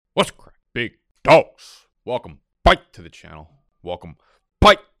What's crack, big dogs? Welcome back to the channel. Welcome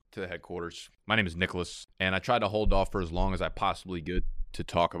back to the headquarters. My name is Nicholas, and I tried to hold off for as long as I possibly could to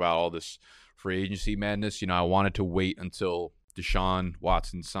talk about all this free agency madness. You know, I wanted to wait until Deshaun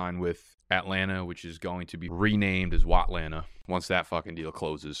Watson signed with Atlanta, which is going to be renamed as Watlanta once that fucking deal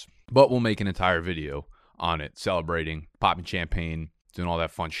closes. But we'll make an entire video on it, celebrating, popping champagne, doing all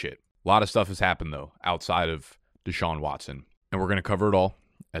that fun shit. A lot of stuff has happened, though, outside of Deshaun Watson, and we're going to cover it all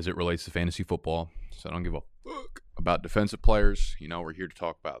as it relates to fantasy football. So I don't give a fuck about defensive players. You know, we're here to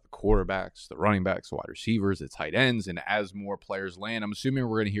talk about the quarterbacks, the running backs, the wide receivers, the tight ends, and as more players land, I'm assuming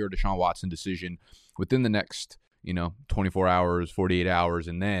we're going to hear a Deshaun Watson decision within the next, 24 hours, 48 hours,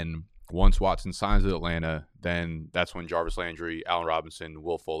 and then once Watson signs with Atlanta, then that's when Jarvis Landry, Allen Robinson,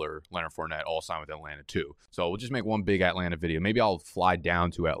 Will Fuller, Leonard Fournette all sign with Atlanta too. So we'll just make one big Atlanta video. Maybe I'll fly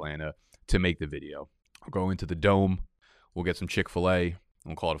down to Atlanta to make the video. I'll go into the Dome. We'll get some Chick-fil-A, and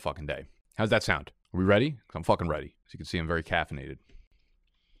we'll call it a fucking day. How's that sound? Are we ready? I'm fucking ready. As you can see, I'm very caffeinated.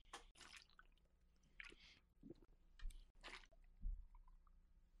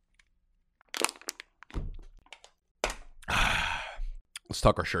 Let's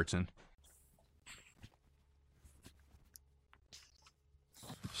tuck our shirts in.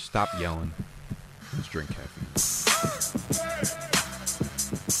 Stop yelling. Let's drink caffeine.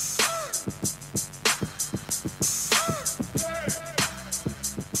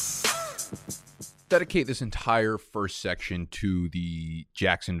 Dedicate this entire first section to the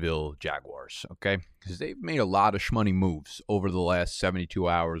Jacksonville Jaguars, okay? Because they've made a lot of shmoney moves over the last 72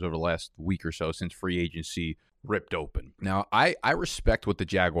 hours, over the last week or so since free agency ripped open. Now, I respect what the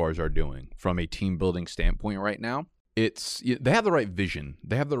Jaguars are doing from a team building standpoint right now. They have the right vision.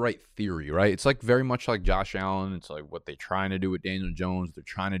 They have the right theory, right? It's like very much like Josh Allen. It's like what they're trying to do with Daniel Jones. They're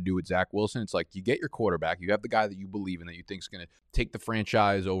trying to do with Zach Wilson. It's like you get your quarterback. You have the guy that you believe in, that you think is going to take the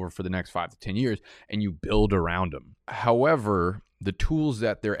franchise over for the next 5 to 10 years, and you build around him. However, the tools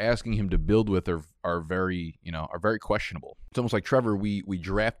that they're asking him to build with are very questionable. It's almost like, Trevor, we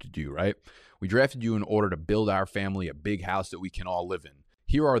drafted you, right? We drafted you in order to build our family a big house that we can all live in.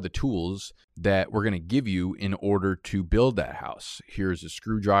 Here are the tools that we're going to give you in order to build that house. Here's a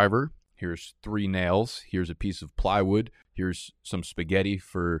screwdriver. Here's 3 nails. Here's a piece of plywood. Here's some spaghetti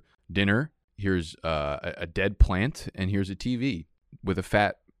for dinner. Here's a dead plant. And here's a TV with a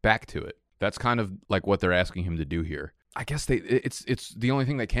fat back to it. That's kind of like what they're asking him to do here. I guess it's the only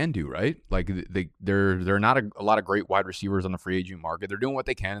thing they can do, right? Like they're not a lot of great wide receivers on the free agent market. They're doing what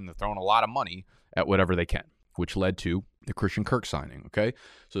they can, and they're throwing a lot of money at whatever they can, which led to the Christian Kirk signing, okay?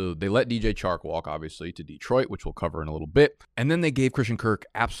 So they let DJ Chark walk, obviously, to Detroit, which we'll cover in a little bit. And then they gave Christian Kirk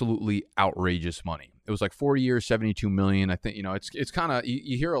absolutely outrageous money. It was like 4 years, $72 million. I think, it's kind of,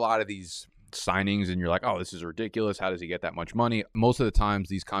 you hear a lot of these signings and you're like, oh, this is ridiculous. How does he get that much money? Most of the times,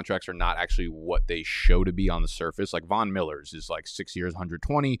 these contracts are not actually what they show to be on the surface. Like Von Miller's is like 6 years,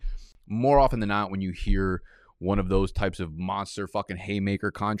 120. More often than not, when you hear one of those types of monster fucking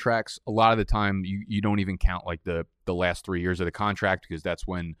haymaker contracts, a lot of the time you don't even count like the last 3 years of the contract, because that's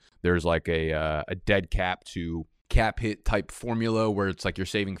when there's like a dead cap to cap hit type formula where it's like you're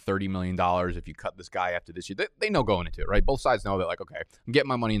saving $30 million if you cut this guy after this year. They know going into it, right? Both sides know that, like, okay, I'm getting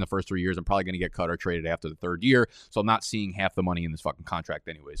my money in the first 3 years. I'm probably going to get cut or traded after the third year. So I'm not seeing half the money in this fucking contract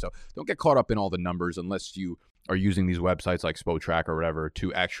anyway. So don't get caught up in all the numbers unless you are using these websites like Spotrac or whatever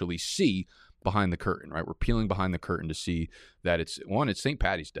to actually see behind the curtain, right? We're peeling behind the curtain to see that it's St.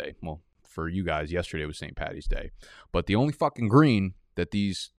 Patty's Day. Well, for you guys, yesterday was St. Patty's Day. But the only fucking green that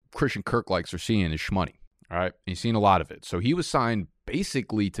these Christian Kirk likes are seeing is shmoney. All right. And he's seen a lot of it. So he was signed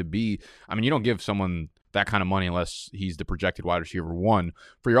basically to be, you don't give someone that kind of money unless he's the projected wide receiver 1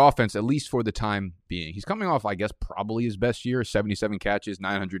 for your offense, at least for the time being. He's coming off, I guess, probably his best year, 77 catches,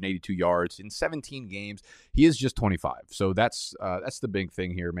 982 yards in 17 games. He is just 25. So that's the big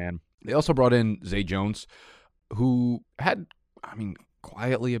thing here, man. They also brought in Zay Jones, who had,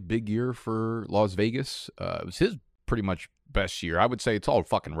 quietly a big year for Las Vegas. It was his pretty much best year. I would say it's all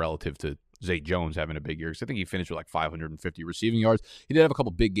fucking relative to Zay Jones having a big year, because I think he finished with like 550 receiving yards. He did have a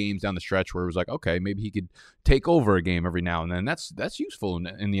couple big games down the stretch where it was like, okay, maybe he could take over a game every now and then. That's useful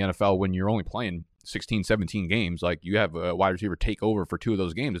in the NFL when you're only playing 16, 17 games. Like, you have a wide receiver take over for 2 of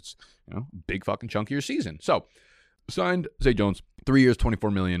those games. It's big fucking chunk of your season. So signed Zay Jones, 3 years,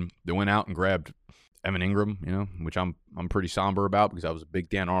 $24 million. They went out and grabbed Evan Ingram, which I'm pretty somber about because I was a big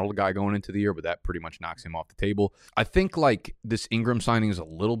Dan Arnold guy going into the year, but that pretty much knocks him off the table. I think like this Ingram signing is a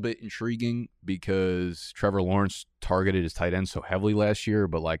little bit intriguing because Trevor Lawrence targeted his tight end so heavily last year,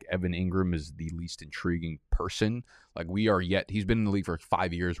 but like Evan Ingram is the least intriguing person. Like he's been in the league for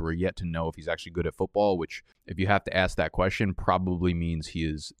 5 years. We're yet to know if he's actually good at football, which if you have to ask that question, probably means he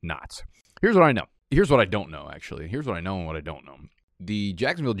is not. Here's what I know. Here's what I don't know, actually. Here's what I know and what I don't know. The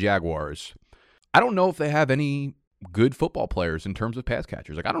Jacksonville Jaguars, I don't know if they have any good football players in terms of pass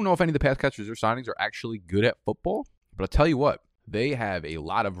catchers. Like, I don't know if any of the pass catchers or signings are actually good at football, but I'll tell you what, they have a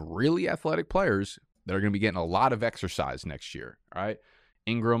lot of really athletic players that are going to be getting a lot of exercise next year, all right?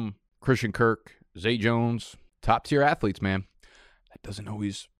 Ingram, Christian Kirk, Zay Jones, top-tier athletes, man. That doesn't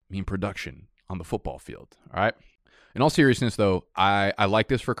always mean production on the football field, all right? In all seriousness, though, I like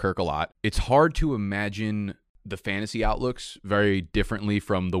this for Kirk a lot. It's hard to imagine the fantasy outlooks very differently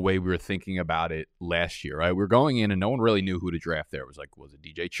from the way we were thinking about it last year, right? We were going in and no one really knew who to draft there. It was like, was it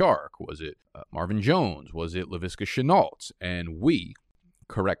DJ Chark? Was it Marvin Jones? Was it Laviska Shenault? And we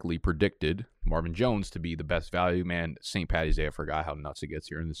correctly predicted Marvin Jones to be the best value. Man, St. Patty's Day, I forgot how nuts it gets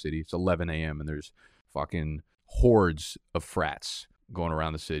here in the city. It's 11 a.m. and there's fucking hordes of frats going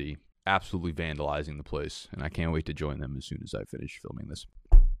around the city, absolutely vandalizing the place. And I can't wait to join them as soon as I finish filming this.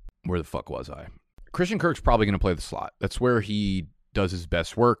 Where the fuck was I? Christian Kirk's probably going to play the slot. That's where he does his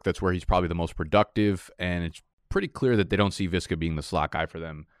best work. That's where he's probably the most productive. And it's pretty clear that they don't see Viska being the slot guy for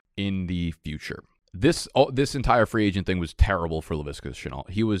them in the future. This entire free agent thing was terrible for Laviska Shenault.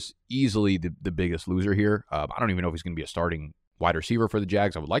 He was easily the biggest loser here. I don't even know if he's going to be a starting wide receiver for the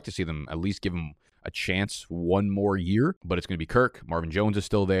Jags. I would like to see them at least give him a chance one more year. But it's going to be Kirk. Marvin Jones is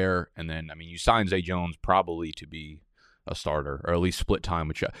still there. And then, you sign Zay Jones probably to be a starter, or at least split time,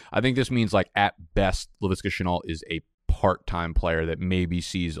 which I think this means like at best Laviska Shenault is a part-time player that maybe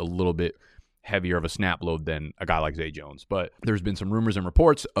sees a little bit heavier of a snap load than a guy like Zay Jones. But there's been some rumors and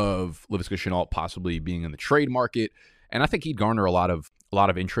reports of Laviska Shenault possibly being in the trade market, and I think he'd garner a lot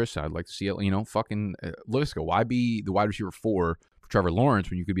of interest. I'd like to see it. Fucking Laviska, why be the wide receiver 4 for Trevor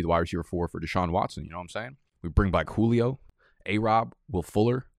Lawrence when you could be the wide receiver 4 for Deshaun Watson? You know what I'm saying? We bring back Julio, A-Rob, Will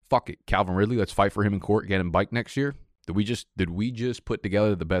Fuller. Fuck it, Calvin Ridley. Let's fight for him in court, get him biked next year. Did we just put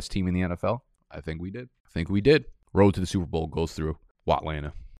together the best team in the NFL? I think we did. Road to the Super Bowl goes through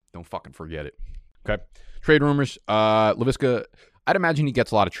Watlanta. Don't fucking forget it. Okay. Trade rumors. Laviska, I'd imagine he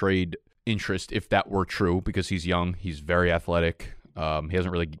gets a lot of trade interest if that were true because he's young. He's very athletic. He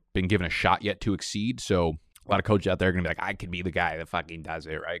hasn't really been given a shot yet to exceed. So a lot of coaches out there are going to be like, I could be the guy that fucking does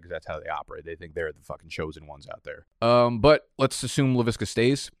it, right? Because that's how they operate. They think they're the fucking chosen ones out there. But let's assume Laviska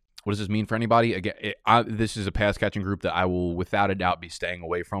stays. What does this mean for anybody? Again, this is a pass-catching group that I will, without a doubt, be staying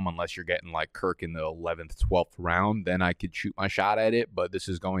away from unless you're getting like Kirk in the 11th, 12th round. Then I could shoot my shot at it. But this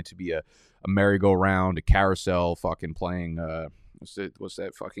is going to be a merry-go-round, a carousel, fucking playing, what's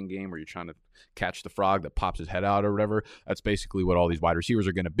that fucking game where you're trying to catch the frog that pops his head out or whatever? That's basically what all these wide receivers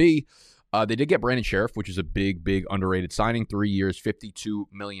are going to be. They did get Brandon Sheriff, which is a big, big underrated signing. 3 years, $52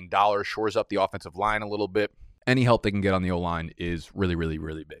 million. Shores up the offensive line a little bit. Any help they can get on the O-line is really, really,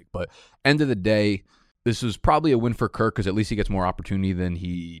 really big. But end of the day, this is probably a win for Kirk because at least he gets more opportunity than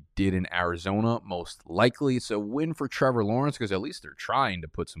he did in Arizona, most likely. It's a win for Trevor Lawrence because at least they're trying to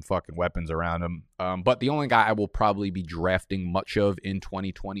put some fucking weapons around him. But the only guy I will probably be drafting much of in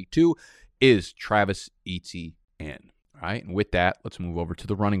 2022 is Travis Etienne. All right, and with that, let's move over to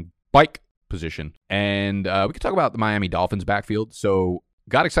the running bike position. And we can talk about the Miami Dolphins backfield. So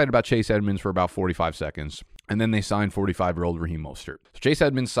got excited about Chase Edmonds for about 45 seconds. And then they signed 45-year-old Raheem Mostert. So Chase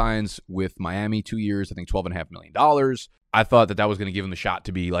Edmonds signs with Miami 2 years, I think $12.5 million. I thought that was going to give him the shot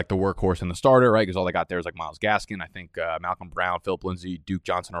to be like the workhorse and the starter, right? Because all they got there is like Myles Gaskin. I think Malcolm Brown, Philip Lindsay, Duke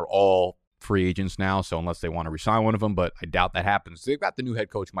Johnson are all free agents now. So unless they want to resign one of them, but I doubt that happens. They've got the new head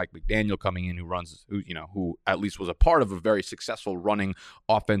coach, Mike McDaniel, coming in who at least was a part of a very successful running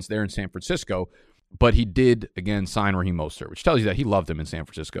offense there in San Francisco. But he did, again, sign Raheem Mostert, which tells you that he loved him in San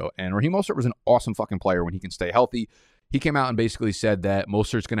Francisco. And Raheem Mostert was an awesome fucking player when he can stay healthy. He came out and basically said that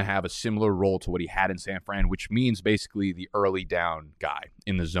Mostert's going to have a similar role to what he had in San Fran, which means basically the early down guy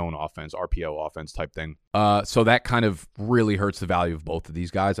in the zone offense, RPO offense type thing. So that kind of really hurts the value of both of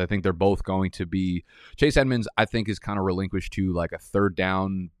these guys. I think they're both going to be... Chase Edmonds, I think, is kind of relinquished to like a third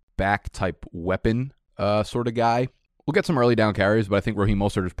down back type weapon sort of guy. We'll get some early down carries, but I think Raheem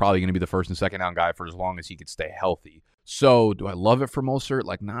Mostert is probably going to be the first and second down guy for as long as he could stay healthy. So do I love it for Mostert?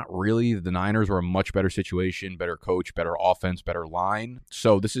 Like, not really. The Niners were a much better situation, better coach, better offense, better line.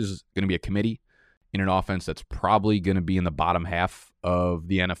 So this is going to be a committee in an offense that's probably going to be in the bottom half of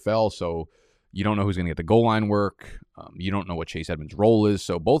the NFL. So You don't know who's going to get the goal line work. You don't know what Chase Edmonds' role is.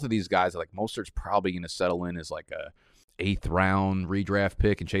 So both of these guys, like Mostert's probably going to settle in as like a 8th round redraft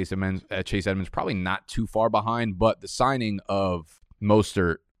pick, and Chase Edmonds probably not too far behind. But the signing of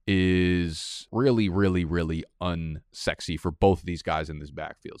Mostert is really, really, really unsexy for both of these guys in this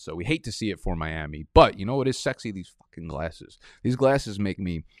backfield. So we hate to see it for Miami. But you know what is sexy? These fucking glasses. These glasses make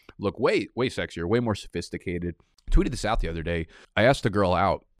me look way, way sexier, way more sophisticated. I tweeted this out the other day. I asked a girl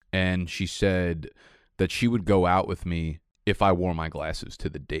out, and she said that she would go out with me if I wore my glasses to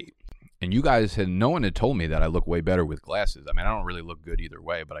the date. And you guys no one had told me that I look way better with glasses. I mean, I don't really look good either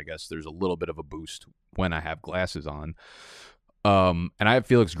way, but I guess there's a little bit of a boost when I have glasses on. And I have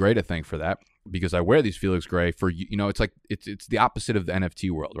Felix Gray to thank for that, because I wear these Felix Gray for, it's like, it's the opposite of the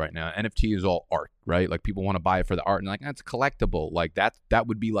NFT world right now. NFT is all art, right? Like people want to buy it for the art and like, that's collectible. Like that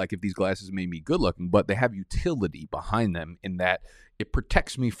would be like if these glasses made me good looking, but they have utility behind them in that it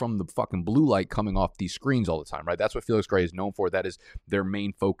protects me from the fucking blue light coming off these screens all the time, right? That's what Felix Gray is known for. That is their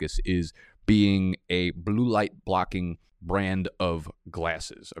main focus, is being a blue light blocking brand of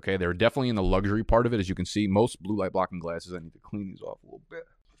glasses. Okay, they're definitely in the luxury part of it. As you can see, most blue light blocking glasses, I need to clean these off a little bit.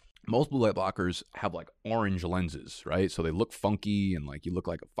 Most blue light blockers have like orange lenses, right? So they look funky and like you look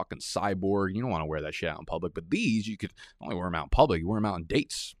like a fucking cyborg. You don't want to wear that shit out in public. But these, you could not only wear them out in public, you wear them out on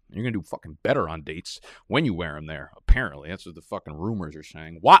dates. You're going to do fucking better on dates when you wear them there, apparently. That's what the fucking rumors are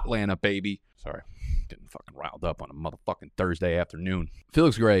saying. Watlanta, baby. Sorry, getting fucking riled up on a motherfucking Thursday afternoon.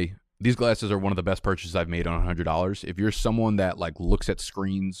 Felix Gray. These glasses are one of the best purchases I've made on $100. If you're someone that like looks at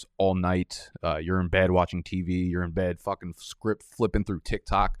screens all night, you're in bed watching TV, you're in bed fucking script flipping through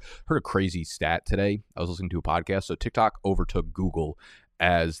TikTok. Heard a crazy stat today. I was listening to a podcast. So TikTok overtook Google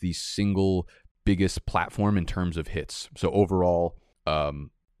as the single biggest platform in terms of hits. So overall,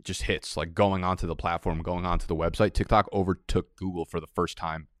 just hits, like going onto the platform, going onto the website. TikTok overtook Google for the first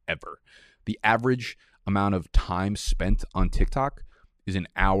time ever. The average amount of time spent on TikTok is 1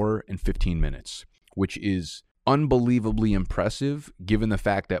 hour and 15 minutes, which is unbelievably impressive given the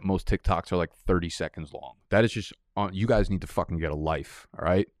fact that most TikToks are like 30 seconds long. That is just, you guys need to fucking get a life, all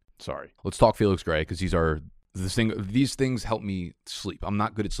right? Sorry. Let's talk Felix Gray, because these things help me sleep. I'm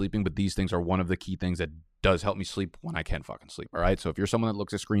not good at sleeping, but these things are one of the key things that does help me sleep when I can fucking sleep, all right? So if you're someone that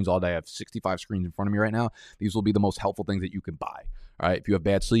looks at screens all day, I have 65 screens in front of me right now. These will be the most helpful things that you can buy, all right? If you have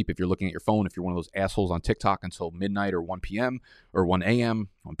bad sleep, if you're looking at your phone, if you're one of those assholes on TikTok until midnight or 1 p.m. or 1 a.m.,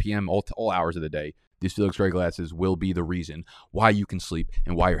 1 p.m., all hours of the day, these Felix Gray glasses will be the reason why you can sleep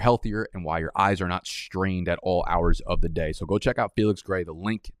and why you're healthier and why your eyes are not strained at all hours of the day. So go check out Felix Gray. The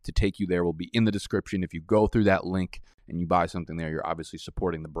link to take you there will be in the description. If you go through that link and you buy something there, you're obviously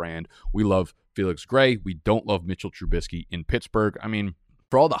supporting the brand. We love Felix Gray. We don't love Mitchell Trubisky in Pittsburgh. I mean,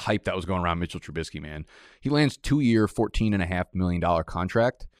 for all the hype that was going around Mitchell Trubisky, man, he lands 2-year, $14.5 million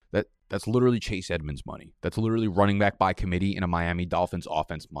contract. That's literally Chase Edmonds money. That's literally running back by committee in a Miami Dolphins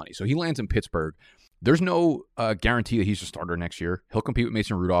offense money. So he lands in Pittsburgh. There's no guarantee that he's a starter next year. He'll compete with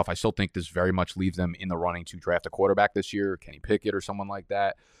Mason Rudolph. I still think this very much leaves them in the running to draft a quarterback this year, Kenny Pickett or someone like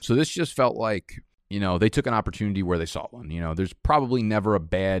that. So this just felt like, they took an opportunity where they saw one. There's probably never a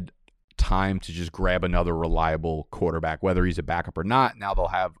bad time to just grab another reliable quarterback, whether he's a backup or not. Now they'll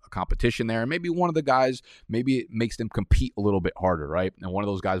have a competition there, and maybe one of the guys, maybe it makes them compete a little bit harder, right? And one of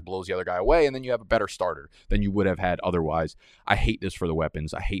those guys blows the other guy away, and then you have a better starter than you would have had otherwise. I hate this for the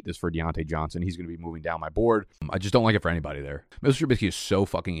weapons. I hate this for Deontay Johnson. He's going to be moving down my board. I just don't like it for anybody there. Mr. Trubisky is so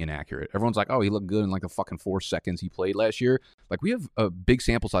fucking inaccurate. Everyone's like, oh, he looked good in like the fucking 4 seconds he played last year. Like, we have a big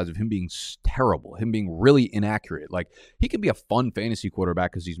sample size of him being terrible, him being really inaccurate. Like, he could be a fun fantasy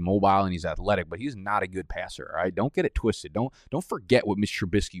quarterback because he's mobile and he's athletic, but he's not a good passer, all right? Don't get it twisted. Don't forget what Mitch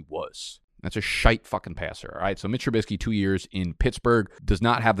Trubisky was. That's a shite fucking passer, all right? So Mitch Trubisky, 2 years in Pittsburgh, does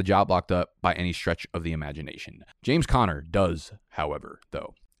not have the job locked up by any stretch of the imagination. James Conner does, however,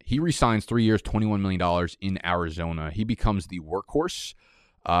 though. He re-signs 3 years, $21 million in Arizona. He becomes the workhorse.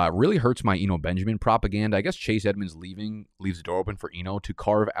 Really hurts my Eno Benjamin propaganda. I guess Chase Edmonds leaving leaves the door open for Eno to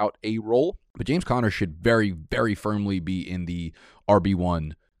carve out a role. But James Conner should very, very firmly be in the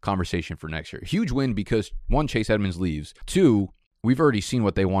RB1 conversation for next year. Huge win because, 1, Chase Edmonds leaves. 2, we've already seen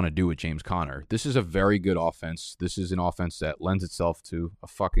what they want to do with James Conner. This is a very good offense. This is an offense that lends itself to a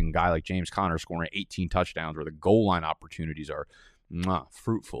fucking guy like James Conner scoring 18 touchdowns where the goal line opportunities are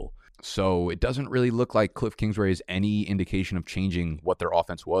fruitful. So it doesn't really look like Cliff Kingsbury is any indication of changing what their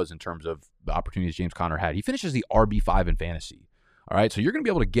offense was in terms of the opportunities James Conner had. He finishes the RB5 in fantasy. All right, so you're going to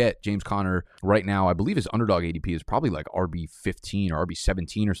be able to get James Conner right now. I believe his underdog ADP is probably like RB15 or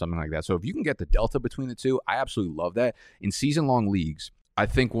RB17 or something like that. So if you can get the delta between the two, I absolutely love that. In season-long leagues, I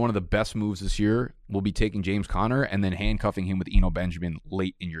think one of the best moves this year will be taking James Conner and then handcuffing him with Eno Benjamin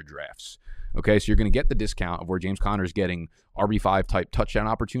late in your drafts. Okay, so you're going to get the discount of where James Conner is getting RB5 type touchdown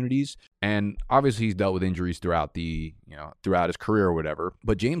opportunities, and obviously he's dealt with injuries throughout his career or whatever.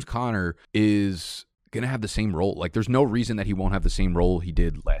 But James Conner is going to have the same role. Like, there's no reason that he won't have the same role he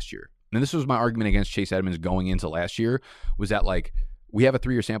did last year. And this was my argument against Chase Edmonds going into last year, was that, like, we have a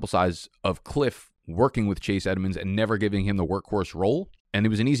 3-year sample size of Cliff working with Chase Edmonds and never giving him the workhorse role. And it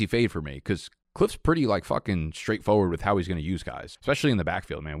was an easy fade for me because Cliff's pretty, like, fucking straightforward with how he's going to use guys, especially in the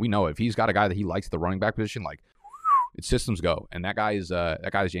backfield, man. We know if he's got a guy that he likes the running back position, like, it's systems go. And that guy is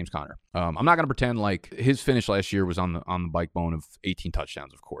James Conner. I'm not going to pretend like his finish last year was on the bike bone of 18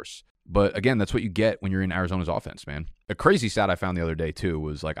 touchdowns, of course. But again, that's what you get when you're in Arizona's offense, man. A crazy stat I found the other day, too,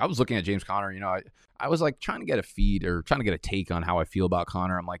 was like I was looking at James Conner. I was like trying to get a feed or trying to get a take on how I feel about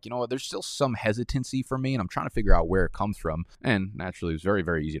Conner. I'm like, you know what? There's still some hesitancy for me, and I'm trying to figure out where it comes from. And naturally, it was very,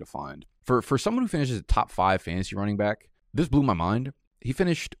 very easy to find. For someone who finishes a top 5 fantasy running back, this blew my mind. He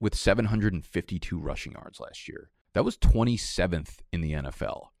finished with 752 rushing yards last year. That was 27th in the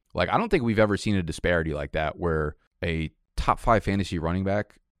NFL. Like, I don't think we've ever seen a disparity like that where a top 5 fantasy running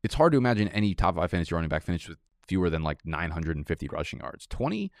back, it's hard to imagine any top 5 fantasy running back finished with fewer than like 950 rushing yards.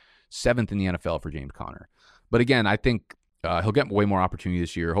 27th in the NFL for James Conner. But again, I think he'll get way more opportunity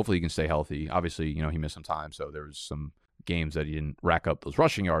this year. Hopefully he can stay healthy. Obviously, he missed some time, so there was some games that he didn't rack up those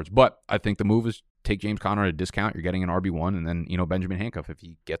rushing yards. But I think the move is take James Conner at a discount. You're getting an RB1 and then, Benjamin handcuff if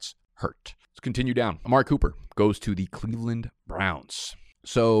he gets hurt. Let's continue down. Amari Cooper goes to the Cleveland Browns.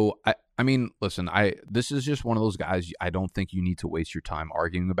 So, I mean, listen, this is just one of those guys I don't think you need to waste your time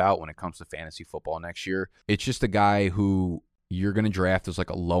arguing about when it comes to fantasy football next year. It's just a guy who you're going to draft as like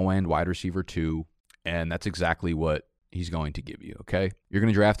a low-end wide receiver 2, and that's exactly what he's going to give you, okay? You're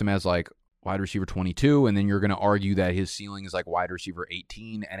going to draft him as like wide receiver 22, and then you're going to argue that his ceiling is like wide receiver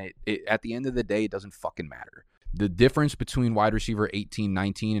 18, and it at the end of the day, it doesn't fucking matter. The difference between wide receiver 18,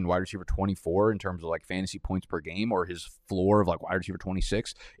 19, and wide receiver 24 in terms of like fantasy points per game or his floor of like wide receiver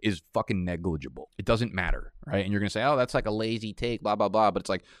 26 is fucking negligible. It doesn't matter, right? And you're going to say, oh, that's like a lazy take, blah, blah, blah. But it's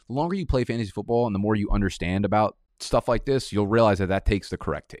like the longer you play fantasy football and the more you understand about stuff like this, you'll realize that takes the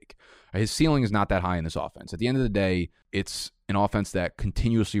correct take. His ceiling is not that high in this offense. At the end of the day, it's an offense that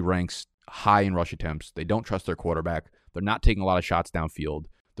continuously ranks high in rush attempts. They don't trust their quarterback. They're not taking a lot of shots downfield.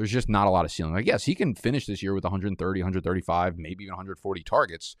 There's just not a lot of ceiling. Like, yes, he can finish this year with 130, 135, maybe even 140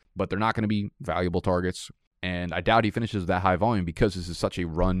 targets, but they're not going to be valuable targets. And I doubt he finishes that high volume because this is such a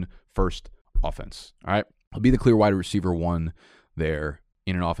run-first offense. All right? He'll be the clear wide receiver 1 there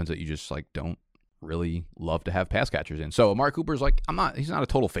in an offense that you just like don't really love to have pass catchers in. So Amari Cooper's like, he's not a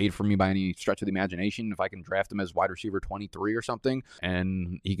total fade for me by any stretch of the imagination. If I can draft him as wide receiver 23 or something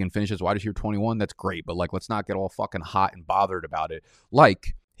and he can finish as wide receiver 21, that's great. But like, let's not get all fucking hot and bothered about it.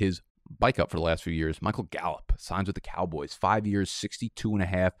 Like his bike up for the last few years, Michael Gallup signs with the Cowboys, 5 years,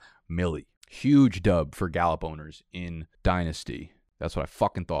 $62.5 million. Huge dub for Gallup owners in Dynasty. That's what I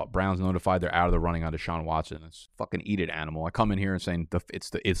fucking thought. Browns notified they're out of the running on Deshaun Watson. It's fucking eat it, animal. I come in here and saying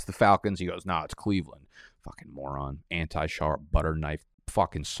it's the Falcons. He goes, nah, it's Cleveland. Fucking moron. Anti-sharp butter knife.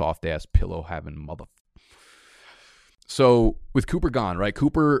 Fucking soft ass pillow having mother. So with Cooper gone, right?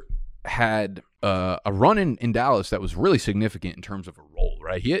 Cooper had a run in Dallas that was really significant in terms of a role,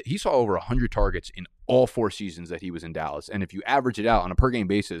 right? He saw over 100 targets in all 4 seasons that he was in Dallas. And if you average it out on a per game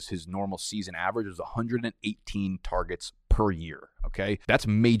basis, his normal season average was 118 targets per year, okay? That's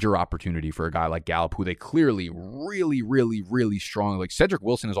major opportunity for a guy like Gallup, who they clearly really, really, really strong. Like Cedric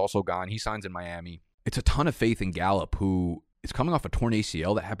Wilson is also gone. He signs in Miami. It's a ton of faith in Gallup, who is coming off a torn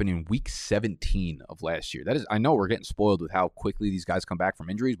ACL that happened in week 17 of last year. That is, I know we're getting spoiled with how quickly these guys come back from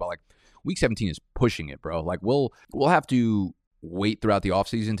injuries, but like week 17 is pushing it, bro. Like we'll have to wait throughout the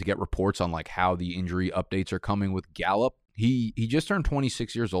offseason to get reports on like how the injury updates are coming with Gallup. He just turned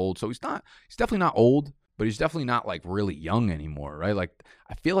 26 years old, so he's definitely not old, but he's definitely not like really young anymore, right? Like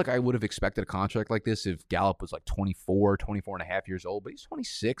I feel like I would have expected a contract like this if Gallup was like 24 and a half years old, but he's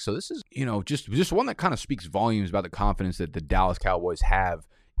 26. So this is, just one that kind of speaks volumes about the confidence that the Dallas Cowboys have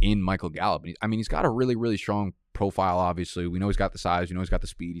in Michael Gallup. I mean, he's got a really, really strong profile, obviously. We know he's got the size. We know he's got the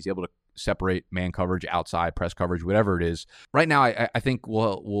speed. He's able to separate man coverage, outside, press coverage, whatever it is. Right now, I think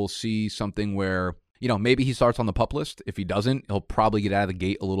we'll see something where, maybe he starts on the PUP list. If he doesn't, he'll probably get out of the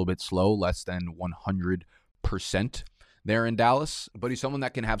gate a little bit slow, less than 100% there in Dallas. But he's someone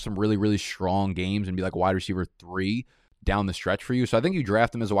that can have some really, really strong games and be like wide receiver 3 down the stretch for you. So I think you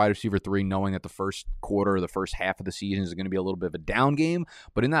draft him as a wide receiver 3, knowing that the first quarter, the first half of the season is going to be a little bit of a down game.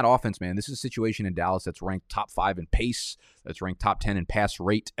 But in that offense, man, this is a situation in Dallas that's ranked top 5 in pace, that's ranked top 10 in pass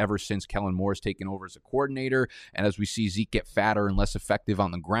rate ever since Kellen Moore's taken over as a coordinator. And as we see Zeke get fatter and less effective on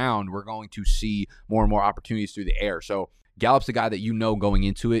the ground, we're going to see more and more opportunities through the air. So Gallup's the guy that you know going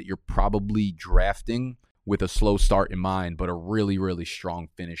into it, you're probably drafting with a slow start in mind, but a really, really strong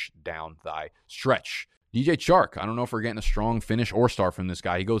finish down the stretch. DJ Chark, I don't know if we're getting a strong finish or start from this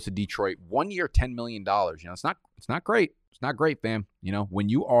guy. He goes to Detroit, 1 year, $10 million. It's not great. It's not great, fam. When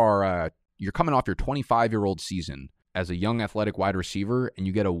you are you're coming off your 25-year-old season as a young athletic wide receiver and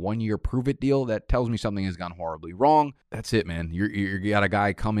you get a 1-year prove-it deal, that tells me something has gone horribly wrong. That's it, man. You got a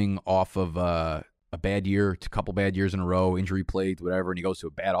guy coming off of a bad year, a couple bad years in a row, injury plagued, whatever, and he goes to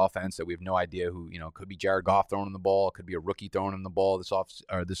a bad offense that we have no idea who, could be Jared Goff throwing him the ball, could be a rookie throwing him the ball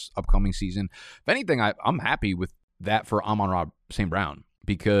this upcoming season. If anything, I'm happy with that for Amon-Ra St. Brown,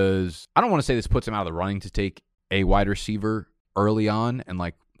 because I don't want to say this puts him out of the running to take a wide receiver early on and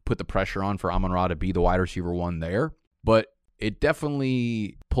put the pressure on for Amon-Ra to be the wide receiver 1 there, but it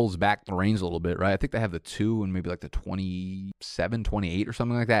definitely pulls back the reins a little bit, right? I think they have the 2 and maybe the 27, 28 or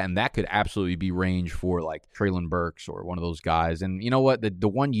something like that. And that could absolutely be range for Treylon Burks or one of those guys. And you know what? The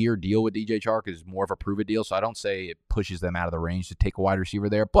 1-year deal with DJ Chark is more of a prove-it deal. So I don't say it pushes them out of the range to take a wide receiver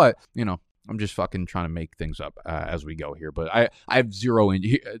there. But, I'm just fucking trying to make things up as we go here. But I have zero in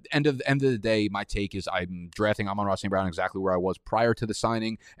end of the day. My take is I'm drafting Amon-Ra St. Brown exactly where I was prior to the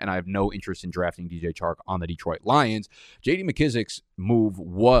signing, and I have no interest in drafting DJ Chark on the Detroit Lions. J.D. McKissic's move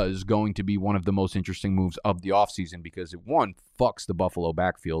was going to be one of the most interesting moves of the offseason because it, 1, fucks the Buffalo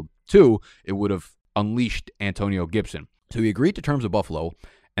backfield. 2, it would have unleashed Antonio Gibson. So he agreed to terms of Buffalo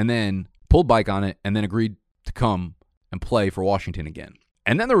and then pulled bike on it and then agreed to come and play for Washington again.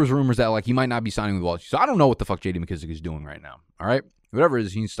 And then there was rumors that he might not be signing with Washington. So I don't know what the fuck J.D. McKissic is doing right now. All right? Whatever it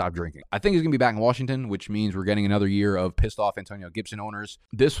is, he needs to stop drinking. I think he's going to be back in Washington, which means we're getting another year of pissed off Antonio Gibson owners.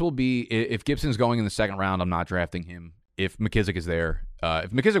 This will be, if Gibson's going in the second round, I'm not drafting him. If McKissic is there,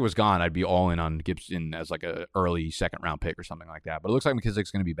 if McKissic was gone, I'd be all in on Gibson as a early second round pick or something like that. But it looks like McKissic's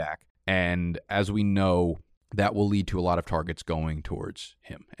going to be back. And as we know, that will lead to a lot of targets going towards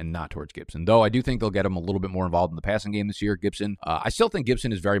him and not towards Gibson. Though I do think they'll get him a little bit more involved in the passing game this year, Gibson. I still think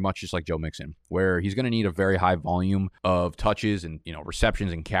Gibson is very much just like Joe Mixon, where he's going to need a very high volume of touches and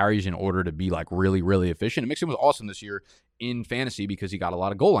receptions and carries in order to be really, really efficient. And Mixon was awesome this year in fantasy because he got a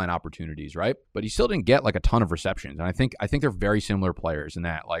lot of goal line opportunities, right? But he still didn't get a ton of receptions. And I think they're very similar players in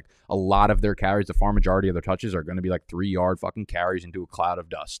that a lot of their carries, the far majority of their touches are going to be 3-yard fucking carries into a cloud of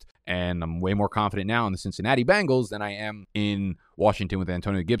dust. And I'm way more confident now in the Cincinnati Bengals than I am in Washington with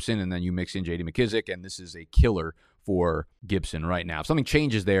Antonio Gibson. And then you mix in J.D. McKissic, and this is a killer for Gibson right now. If something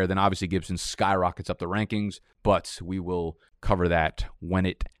changes there, then obviously Gibson skyrockets up the rankings, but we will cover that when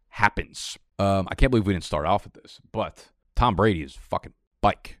it happens. I can't believe we didn't start off with this, but Tom Brady is fucking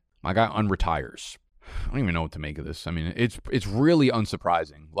bike. My guy unretires. I don't even know what to make of this. I mean, it's really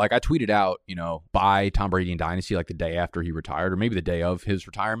unsurprising. I tweeted out, buy Tom Brady in Dynasty the day after he retired, or maybe the day of his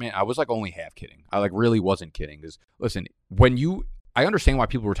retirement. I was only half kidding. I really wasn't kidding. Because listen, I understand why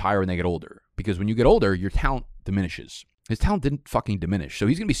people retire when they get older, because when you get older, your talent diminishes. His talent didn't fucking diminish. So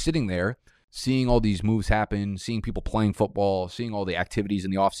he's gonna be sitting there, seeing all these moves happen, seeing people playing football, seeing all the activities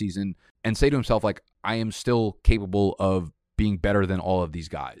in the offseason, and say to himself, I am still capable of being better than all of these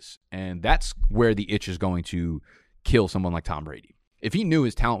guys. And that's where the itch is going to kill someone like Tom Brady. If he knew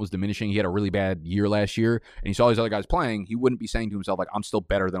his talent was diminishing, he had a really bad year last year, and he saw these other guys playing, he wouldn't be saying to himself, I'm still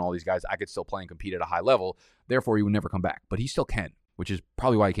better than all these guys. I could still play and compete at a high level. Therefore, he would never come back. But he still can, which is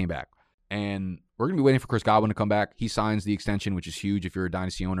probably why he came back. And we're going to be waiting for Chris Godwin to come back. He signs the extension, which is huge if you're a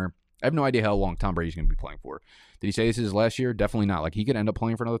dynasty owner. I have no idea how long Tom Brady's going to be playing for. Did he say this is his last year? Definitely not. He could end up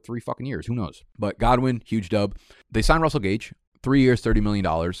playing for another 3 fucking years. Who knows? But Godwin, huge dub. They signed Russell Gage, 3 years, $30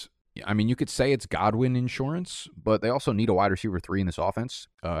 million. I mean, you could say it's Godwin insurance, but they also need a wide receiver 3 in this offense.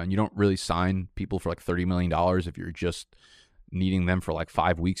 And you don't really sign people for $30 million if you're just needing them for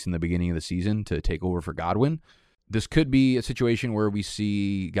 5 weeks in the beginning of the season to take over for Godwin. This could be a situation where we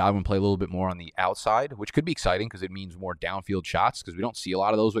see Godwin play a little bit more on the outside, which could be exciting because it means more downfield shots, because we don't see a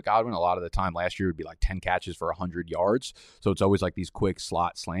lot of those with Godwin. A lot of the time last year would be 10 catches for 100 yards. So it's always these quick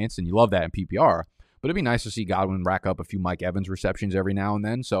slot slants, and you love that in PPR. But it'd be nice to see Godwin rack up a few Mike Evans receptions every now and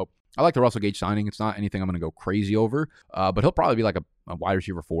then. So I like the Russell Gage signing. It's not anything I'm going to go crazy over, but he'll probably be a wide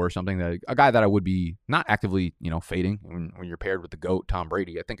receiver 4 or something, a guy that I would be not actively, fading when you're paired with the GOAT, Tom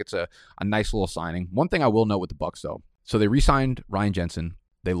Brady. I think it's a nice little signing. One thing I will note with the Bucs, though, so they re-signed Ryan Jensen.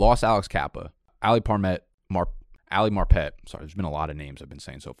 They lost Alex Kappa. Ali Marpet. Sorry, there's been a lot of names I've been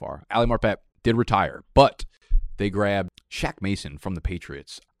saying so far. Ali Marpet did retire, but they grabbed Shaq Mason from the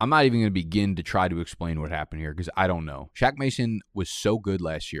Patriots. I'm not even going to begin to try to explain what happened here because I don't know. Shaq Mason was so good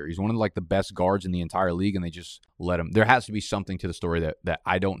last year. He's one of like the best guards in the entire league, and they just let him. There has to be something to the story that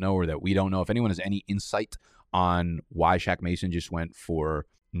I don't know or that we don't know. If anyone has any insight on why Shaq Mason just went for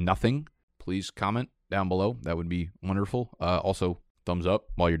nothing, please comment down below. That would be wonderful. Also, thumbs up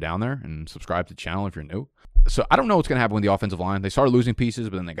while you're down there and subscribe to the channel if you're new. So I don't know what's going to happen with the offensive line. They started losing pieces,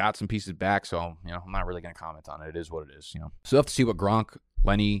 but then they got some pieces back. So, I'm not really going to comment on it. It is what it is, So we'll have to see what Gronk,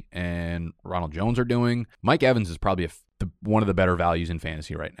 Lenny, and Ronald Jones are doing. Mike Evans is probably one of the better values in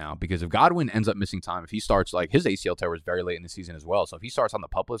fantasy right now because if Godwin ends up missing time, if he starts, like his ACL tear was very late in the season as well. So if he starts on the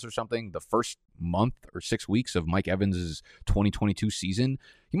PUP list or something, the first month or 6 weeks of Mike Evans' 2022 season,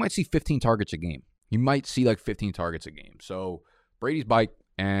 you might see 15 targets a game. You might see like 15 targets a game. So Brady's bike.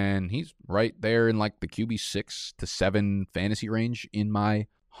 And he's right there in like the QB 6 to 7 fantasy range, in my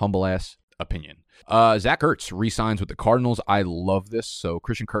humble ass opinion. Zach Ertz re-signs with the Cardinals. I love this. So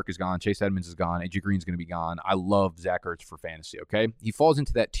Christian Kirk is gone. Chase Edmonds is gone. AJ Green's going to be gone. I love Zach Ertz for fantasy, okay? He falls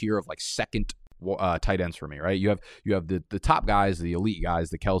into that tier of like second tight ends for me, right? You have the top guys, the elite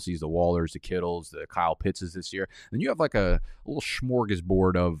guys, the Kelseys, the Wallers, the Kittles, the Kyle Pittses this year. Then you have like a little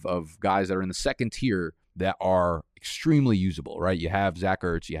smorgasbord of guys that are in the second tier that are extremely usable, right? You have Zach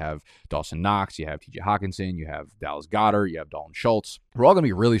Ertz, you have Dawson Knox, you have TJ Hawkinson, you have Dallas Goedert, you have Dalton Schultz. We're all going to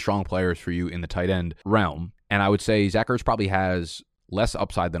be really strong players for you in the tight end realm. And I would say Zach Ertz probably has less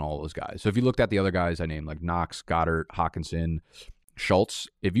upside than all those guys. So if you looked at the other guys I named, like Knox, Goddard, Hawkinson, Schultz,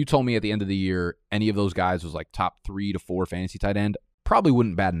 if you told me at the end of the year any of those guys was like top 3 to 4 fantasy tight end, probably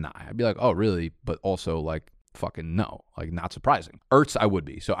wouldn't bat an eye. I'd be like, oh, really? But also like, fucking no, like not surprising. Ertz, I would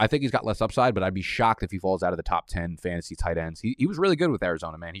be. So I think he's got less upside, but I'd be shocked if he falls out of the top 10 fantasy tight ends. He was really good with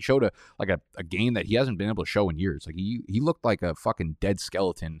Arizona, man. He showed a game that he hasn't been able to show in years. Like he looked like a fucking dead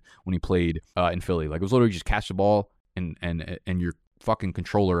skeleton when he played in Philly. Like it was literally just catch the ball and your fucking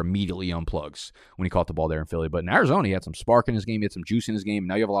controller immediately unplugs when he caught the ball there in Philly. But in Arizona, he had some spark in his game. He had some juice in his game.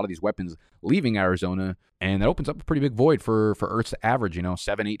 Now you have a lot of these weapons leaving Arizona, and that opens up a pretty big void for Ertz to average,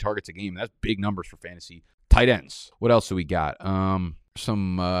 7-8 targets a game. That's big numbers for fantasy tight ends. What else do we got? There's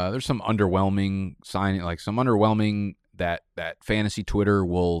some underwhelming signing, like some underwhelming that fantasy Twitter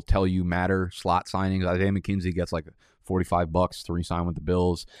will tell you matter slot signings. Isaiah McKenzie gets like $45 to re-sign with the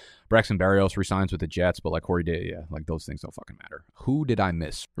Bills. Braxton Berrios resigns with the Jets, but like Corey Day, like those things don't fucking matter. Who did I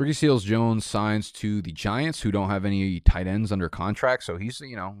miss? Ricky Seals-Jones signs to the Giants, who don't have any tight ends under contract, so he's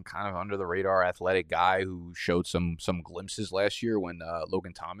kind of under the radar athletic guy who showed some glimpses last year when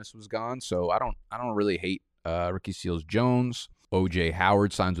Logan Thomas was gone. So I don't really hate Ricky Seals-Jones. O.J.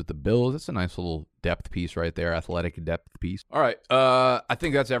 Howard signs with the Bills. That's a nice little depth piece right there, athletic depth piece. All right, I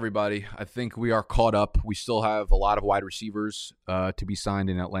think that's everybody. I think we are caught up. We still have a lot of wide receivers to be signed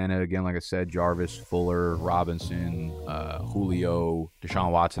in Atlanta. Again, like I said, Jarvis, Fuller, Robinson, Julio,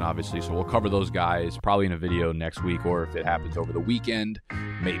 Deshaun Watson, obviously. So we'll cover those guys probably in a video next week, or if it happens over the weekend,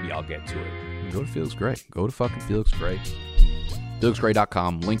 maybe I'll get to it. And go to Felix Gray. Go to fucking Felix Gray.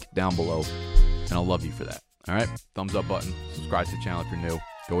 FelixGray.com, link down below, and I'll love you for that. All right, thumbs up button, subscribe to the channel if you're new.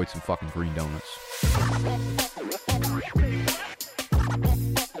 Go eat some fucking green donuts.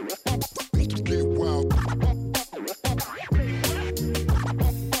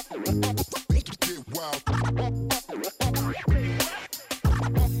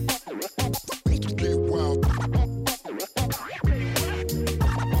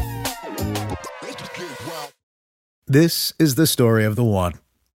 This is the story of the one.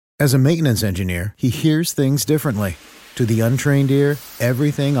 As a maintenance engineer, he hears things differently. To the untrained ear,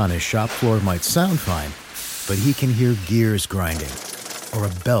 everything on his shop floor might sound fine, but he can hear gears grinding or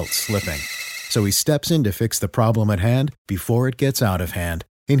a belt slipping. So he steps in to fix the problem at hand before it gets out of hand.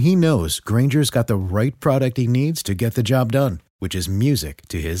 And he knows Grainger's got the right product he needs to get the job done, which is music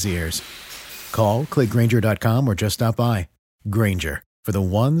to his ears. Call, click Grainger.com, or just stop by. Grainger, for the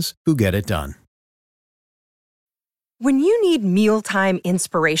ones who get it done. When you need mealtime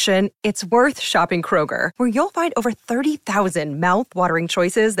inspiration, it's worth shopping Kroger, where you'll find over 30,000 mouth-watering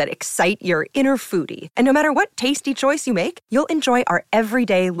choices that excite your inner foodie. And no matter what tasty choice you make, you'll enjoy our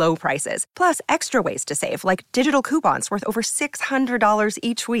everyday low prices, plus extra ways to save, like digital coupons worth over $600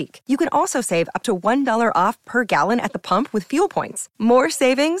 each week. You can also save up to $1 off per gallon at the pump with fuel points. More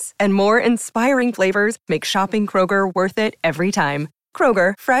savings and more inspiring flavors make shopping Kroger worth it every time.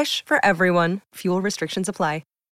 Kroger, fresh for everyone. Fuel restrictions apply.